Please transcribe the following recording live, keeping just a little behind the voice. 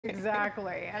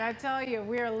Exactly. And I tell you,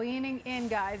 we're leaning in,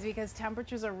 guys, because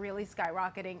temperatures are really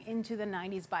skyrocketing into the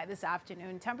 90s by this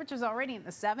afternoon. Temperatures already in the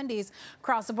 70s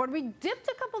across the board. We dipped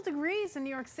a couple degrees in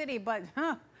New York City, but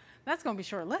that's going to be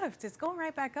short-lived. It's going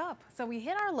right back up. So we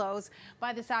hit our lows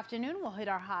by this afternoon. We'll hit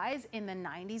our highs in the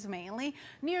 90s mainly.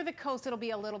 Near the coast, it'll be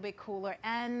a little bit cooler,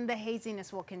 and the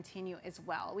haziness will continue as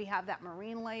well. We have that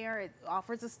marine layer. It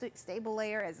offers a stable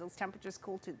layer as those temperatures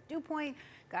cool to the dew point.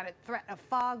 Got a threat of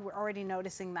fog. We're already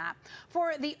noticing that.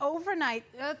 For the overnight,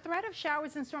 a threat of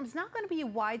showers and storms not going to be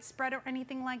widespread or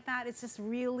anything like that. It's just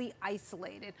really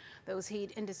isolated. Those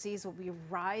heat indices will be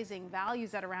rising.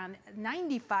 Values at around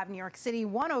 95 New York City,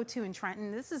 102 in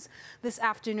Trenton. This is this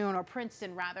afternoon, or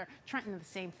Princeton rather. Trenton, the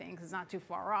same thing because it's not too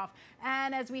far off.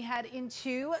 And as we head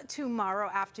into tomorrow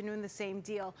afternoon, the same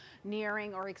deal,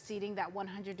 nearing or exceeding that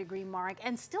 100-degree mark,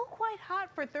 and still quite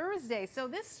hot for Thursday. So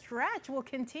this stretch will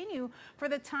continue for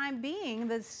the time being.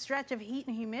 The stretch of heat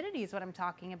and humidity is what I'm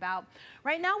talking about.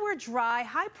 Right now we're dry,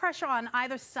 high pressure on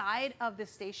either side of the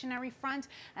stationary front,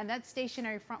 and that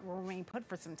stationary front will remain put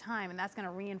for some time, and that's going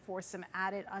to reinforce some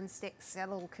added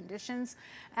unsettled conditions.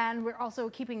 And we're also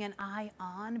keeping an eye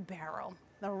on Beryl.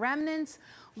 The remnants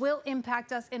will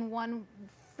impact us in one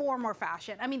form or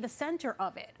fashion. I mean, the center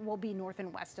of it will be north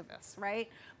and west of us, right?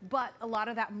 But a lot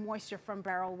of that moisture from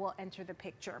Beryl will enter the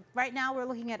picture. Right now, we're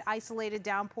looking at isolated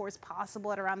downpours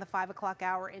possible at around the 5 o'clock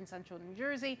hour in central New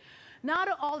Jersey. Not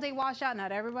an all-day washout.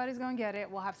 Not everybody's going to get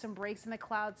it. We'll have some breaks in the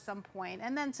clouds some point,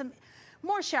 and then some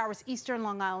more showers eastern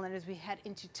Long Island as we head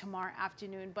into tomorrow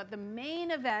afternoon. But the main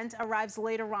event arrives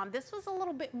later on. This was a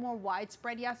little bit more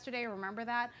widespread yesterday, remember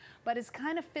that? But it's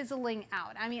kind of fizzling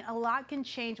out. I mean, a lot can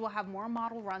change. We'll have more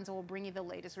model runs and we'll bring you the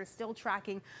latest. We're still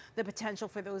tracking the potential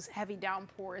for those heavy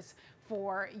downpours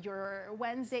for your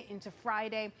Wednesday into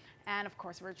Friday. And of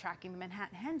course, we're tracking the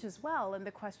Manhattan Henge as well. And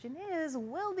the question is,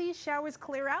 will these showers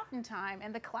clear out in time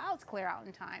and the clouds clear out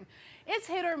in time? It's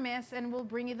hit or miss, and we'll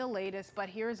bring you the latest. But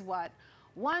here's what.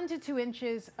 1 to 2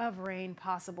 inches of rain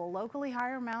possible. Locally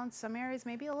higher amounts, some areas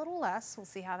maybe a little less. We'll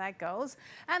see how that goes.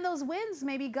 And those winds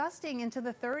may be gusting into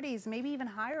the 30s, maybe even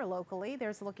higher locally.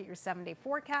 There's a look at your 7-day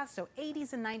forecast. So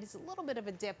 80s and 90s, a little bit of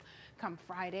a dip come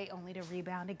Friday, only to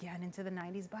rebound again into the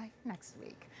 90s by next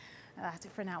week. That's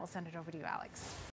it for now. We'll send it over to you, Alex.